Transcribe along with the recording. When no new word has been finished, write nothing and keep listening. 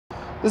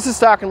This is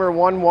stock number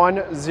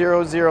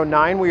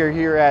 11009. We are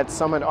here at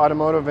Summit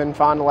Automotive in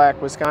Fond du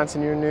Lac,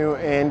 Wisconsin, your new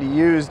and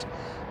used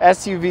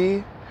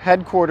SUV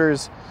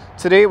headquarters.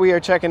 Today we are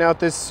checking out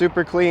this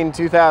super clean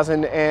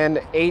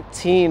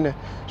 2018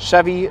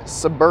 Chevy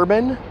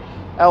Suburban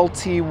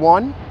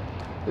LT1.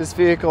 This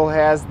vehicle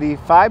has the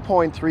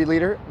 5.3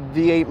 liter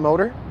V8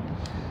 motor.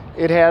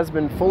 It has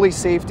been fully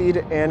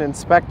safetied and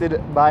inspected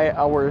by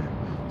our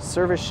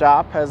service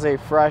shop, has a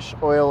fresh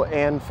oil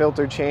and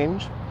filter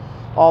change.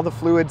 All the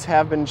fluids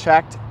have been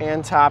checked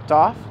and topped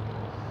off.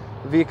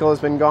 The vehicle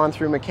has been gone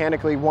through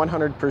mechanically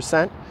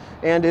 100%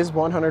 and is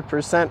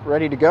 100%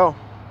 ready to go.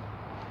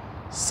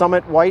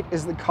 Summit White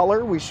is the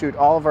color. We shoot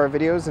all of our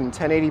videos in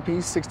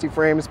 1080p, 60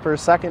 frames per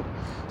second.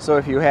 So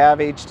if you have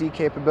HD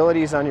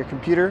capabilities on your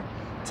computer,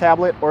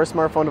 tablet, or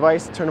smartphone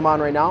device, turn them on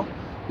right now,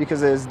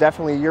 because it is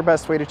definitely your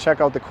best way to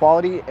check out the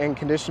quality and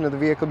condition of the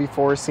vehicle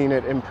before seeing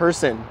it in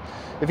person.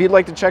 If you'd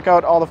like to check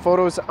out all the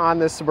photos on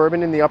this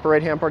Suburban, in the upper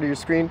right hand part of your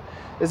screen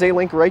is a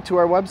link right to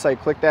our website.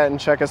 Click that and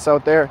check us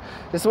out there.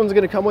 This one's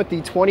going to come with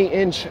the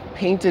 20-inch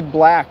painted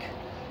black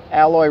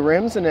alloy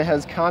rims, and it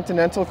has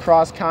Continental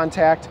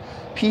Crosscontact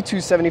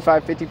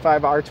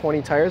P275/55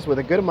 R20 tires with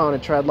a good amount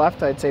of tread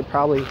left. I'd say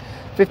probably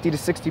 50 to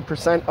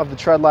 60% of the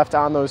tread left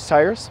on those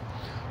tires.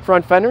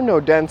 Front fender, no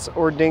dents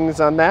or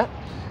dings on that.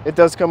 It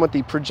does come with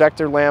the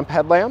projector lamp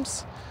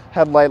headlamps.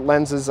 Headlight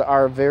lenses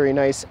are very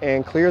nice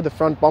and clear. The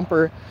front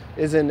bumper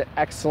is in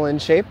excellent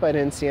shape. I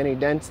didn't see any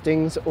dents,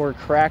 dings, or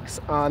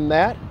cracks on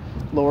that.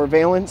 Lower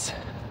valence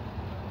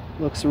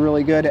looks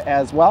really good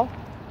as well.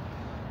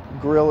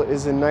 Grille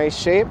is in nice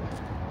shape.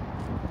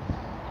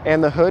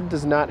 And the hood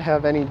does not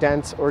have any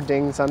dents or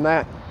dings on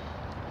that.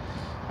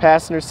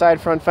 Passenger side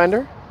front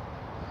fender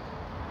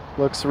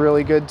looks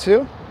really good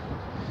too.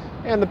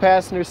 And the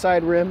passenger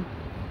side rim,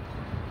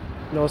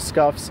 no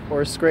scuffs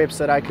or scrapes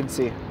that I could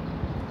see.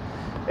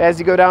 As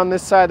you go down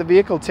this side of the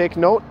vehicle, take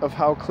note of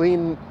how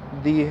clean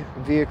the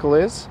vehicle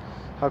is,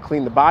 how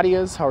clean the body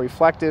is, how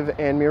reflective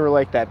and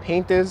mirror-like that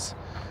paint is.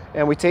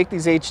 And we take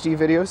these HD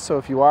videos, so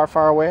if you are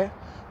far away,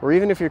 or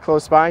even if you're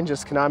close by and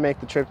just cannot make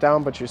the trip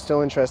down, but you're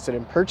still interested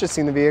in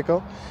purchasing the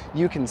vehicle,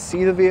 you can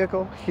see the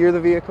vehicle, hear the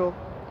vehicle,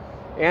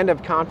 and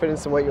have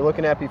confidence in what you're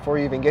looking at before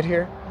you even get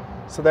here,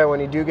 so that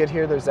when you do get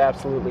here, there's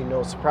absolutely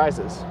no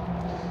surprises.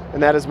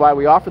 And that is why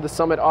we offer the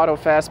Summit Auto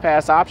Fast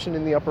Pass option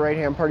in the upper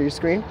right-hand part of your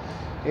screen.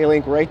 A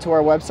link right to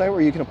our website where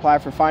you can apply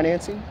for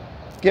financing,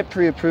 get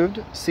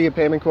pre-approved, see a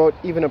payment quote,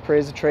 even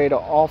appraise a trade,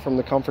 all from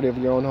the comfort of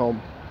your own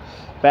home.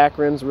 Back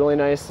rim's really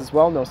nice as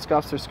well, no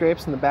scuffs or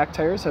scrapes, and the back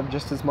tires have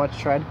just as much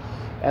tread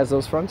as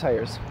those front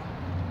tires.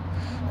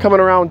 Coming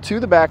around to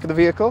the back of the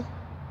vehicle,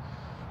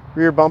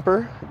 rear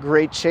bumper,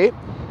 great shape.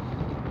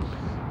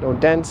 No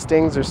dents,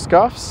 dings, or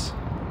scuffs.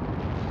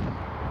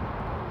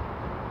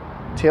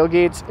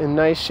 Tailgate's in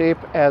nice shape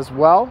as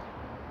well.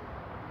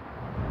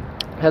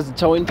 Has the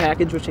towing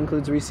package, which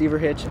includes receiver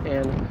hitch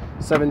and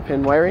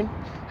 7-pin wiring.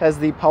 Has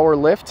the power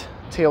lift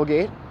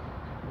tailgate.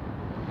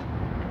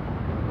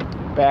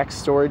 Back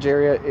storage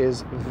area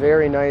is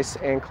very nice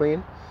and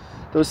clean.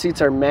 Those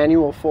seats are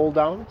manual fold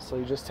down, so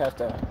you just have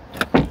to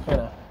kind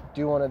of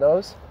do one of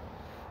those,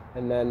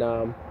 and then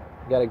you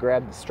got to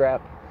grab the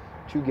strap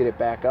to get it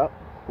back up,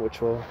 which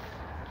we'll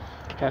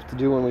have to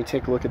do when we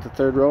take a look at the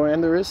third row.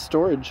 And there is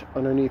storage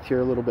underneath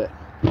here a little bit.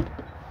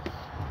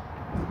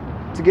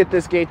 To get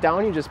this gate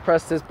down, you just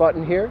press this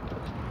button here.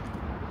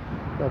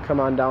 It'll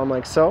come on down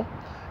like so.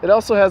 It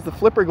also has the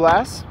flipper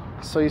glass,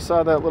 so you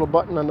saw that little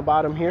button on the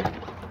bottom here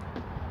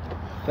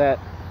that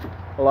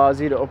allows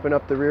you to open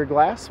up the rear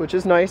glass, which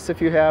is nice if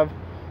you have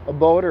a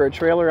boat or a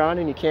trailer on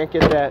and you can't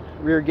get that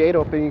rear gate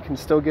open. You can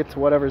still get to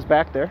whatever's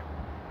back there.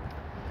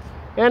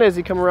 And as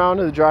you come around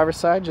to the driver's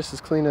side, just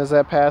as clean as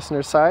that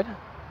passenger side.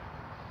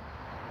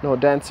 No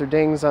dents or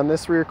dings on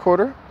this rear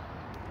quarter.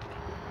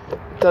 It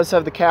does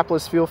have the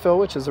Capless fuel fill,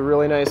 which is a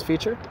really nice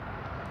feature.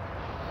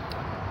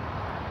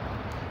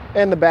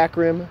 And the back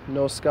rim,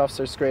 no scuffs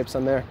or scrapes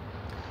on there.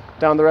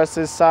 Down the rest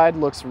of this side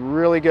looks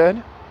really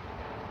good.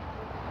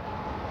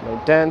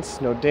 No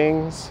dents, no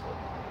dings.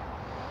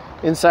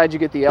 Inside you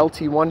get the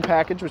LT1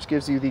 package, which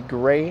gives you the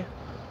gray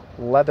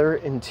leather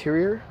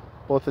interior.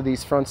 Both of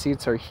these front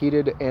seats are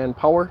heated and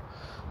power.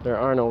 There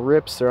are no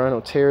rips, there are no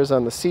tears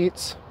on the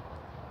seats.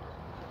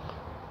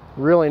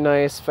 Really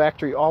nice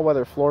factory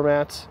all-weather floor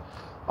mats.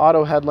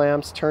 Auto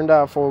headlamps, turned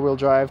out four-wheel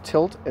drive,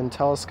 tilt and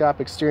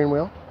telescopic steering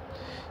wheel.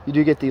 You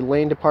do get the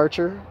lane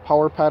departure,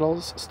 power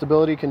pedals,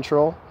 stability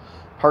control,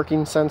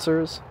 parking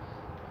sensors,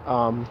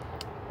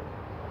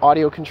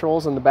 audio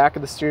controls on the back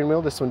of the steering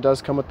wheel. This one does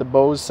come with the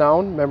Bose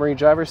sound, memory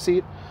driver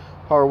seat,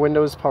 power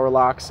windows, power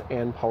locks,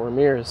 and power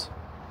mirrors.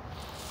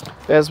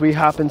 As we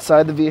hop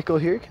inside the vehicle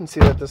here, you can see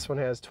that this one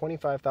has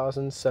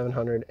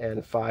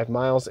 25,705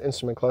 miles.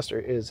 Instrument cluster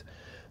is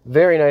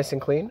very nice and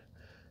clean.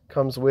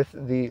 Comes with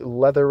the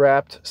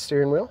leather-wrapped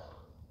steering wheel,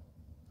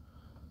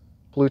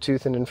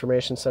 Bluetooth and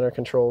information center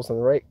controls on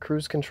the right,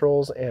 cruise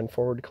controls, and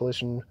forward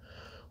collision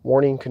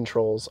warning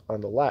controls on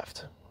the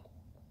left.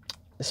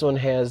 This one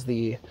has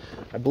the,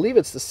 I believe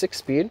it's the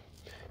 6-speed.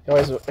 It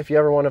Always, if you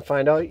ever want to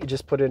find out, you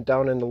just put it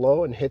down into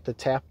low and hit the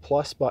tap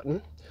plus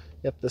button.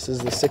 Yep, this is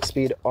the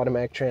 6-speed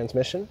automatic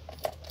transmission.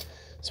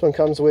 This one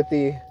comes with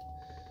the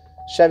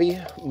Chevy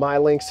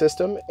MyLink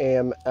system,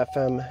 AM,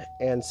 FM,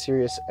 and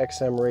Sirius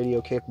XM radio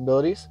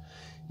capabilities.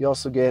 You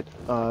also get,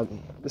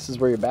 this is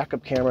where your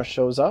backup camera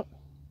shows up.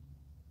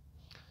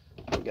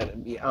 You gotta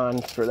be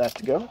on for that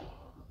to go.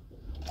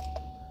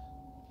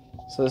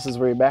 So this is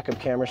where your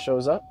backup camera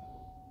shows up,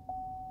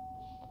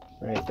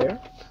 right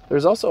there.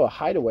 There's also a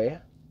hideaway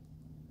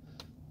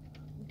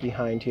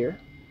behind here.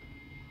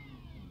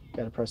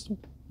 Gotta press the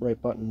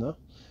right button though.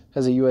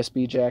 Has a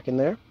USB jack in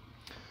there.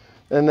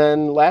 And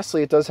then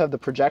lastly, it does have the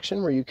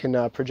projection where you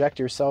can project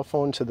your cell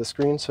phone to the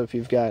screen. So if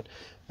you've got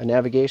a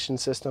navigation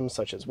system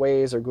such as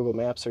Waze or Google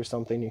Maps or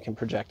something, you can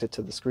project it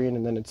to the screen,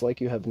 and then it's like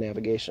you have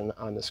navigation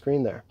on the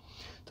screen there.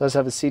 It does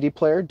have a CD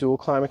player, dual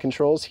climate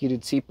controls,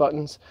 heated seat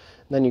buttons,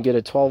 and then you get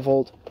a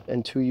 12-volt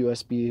and 2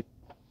 USB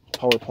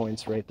power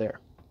points right there.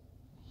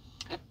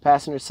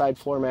 Passenger side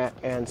floor mat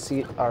and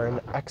seat are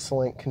in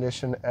excellent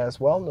condition as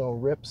well. No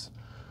rips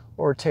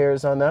or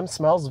tears on them.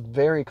 Smells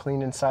very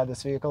clean inside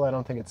this vehicle. I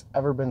don't think it's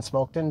ever been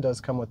smoked in.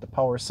 Does come with the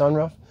power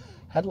sunroof.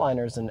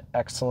 Headliner's in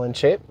excellent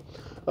shape.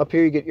 Up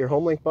here you get your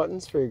Homelink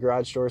buttons for your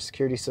garage door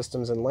security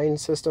systems and lane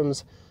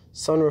systems,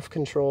 sunroof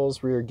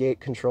controls, rear gate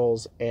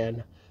controls,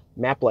 and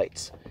map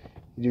lights.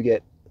 You do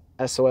get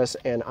SOS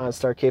and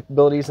OnStar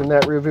capabilities in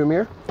that rearview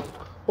mirror.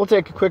 We'll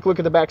take a quick look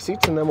at the back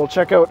seats and then we'll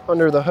check out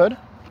under the hood.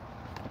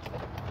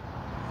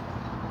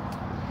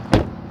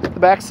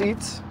 The back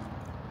seats,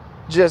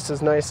 just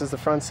as nice as the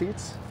front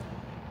seats.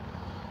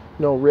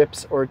 No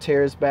rips or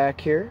tears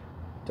back here.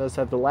 Does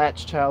have the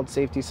Latch child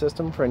safety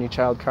system for any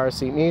child car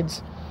seat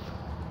needs.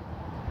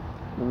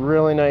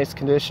 Really nice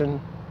condition.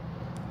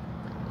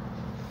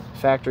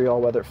 Factory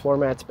all-weather floor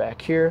mats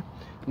back here.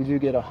 You do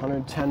get a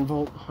 110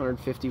 volt,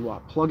 150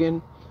 watt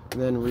plug-in,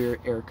 and then rear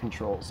air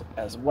controls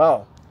as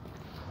well.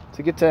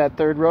 To get to that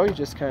third row, you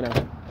just kind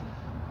of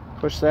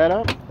push that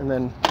up and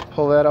then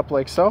pull that up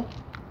like so.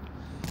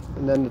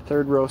 And then the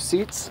third row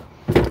seats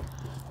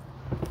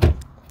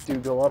do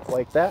go up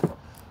like that.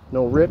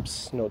 No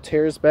rips, no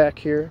tears back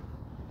here.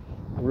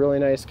 Really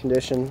nice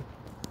condition.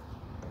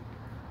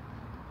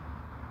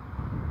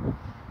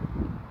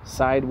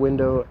 Side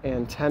window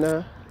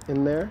antenna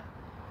in there.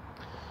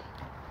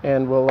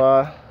 And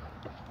we'll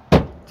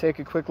take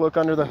a quick look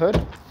under the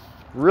hood.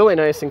 Really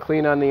nice and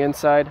clean on the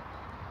inside.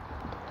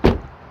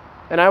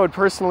 And I would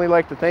personally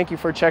like to thank you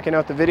for checking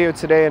out the video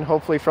today, and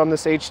hopefully from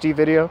this HD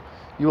video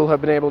you will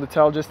have been able to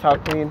tell just how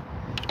clean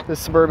this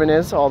Suburban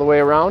is all the way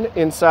around,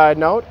 inside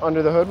and out.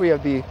 Under the hood we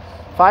have the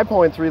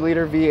 5.3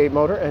 liter V8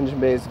 motor. Engine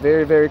bay is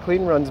very, very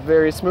clean, runs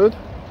very smooth.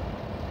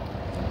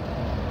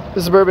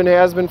 The Suburban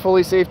has been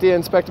fully safety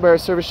inspected by our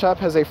service shop,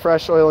 has a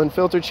fresh oil and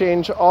filter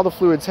change. All the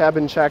fluids have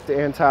been checked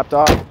and topped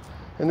off,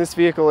 and this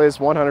vehicle is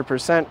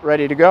 100%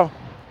 ready to go.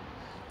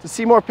 To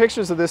see more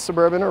pictures of this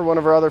Suburban or one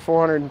of our other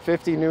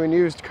 450 new and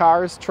used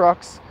cars,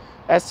 trucks,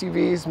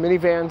 SUVs,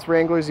 minivans,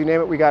 Wranglers, you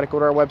name it, we got to go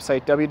to our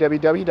website,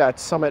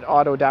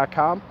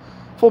 www.summitauto.com.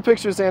 Full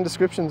pictures and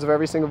descriptions of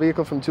every single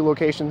vehicle from 2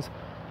 locations,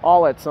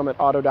 all at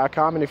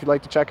summitauto.com. And if you'd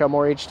like to check out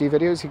more HD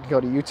videos, you can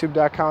go to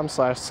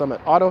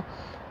youtube.com/summitauto.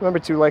 Remember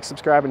to like,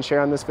 subscribe, and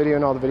share on this video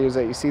and all the videos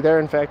that you see there.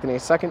 In fact, in a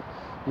second,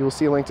 you will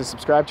see a link to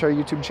subscribe to our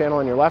YouTube channel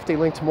on your left, a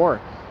link to more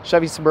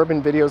Chevy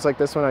Suburban videos like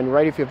this one on your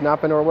right. If you have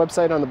not been to our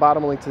website, on the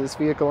bottom, a link to this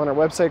vehicle on our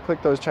website.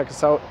 Click those, check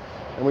us out,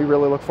 and we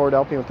really look forward to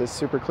helping you with this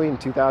super clean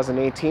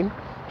 2018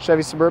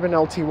 Chevy Suburban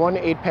LT1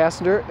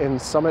 8-passenger in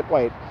Summit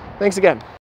White. Thanks again.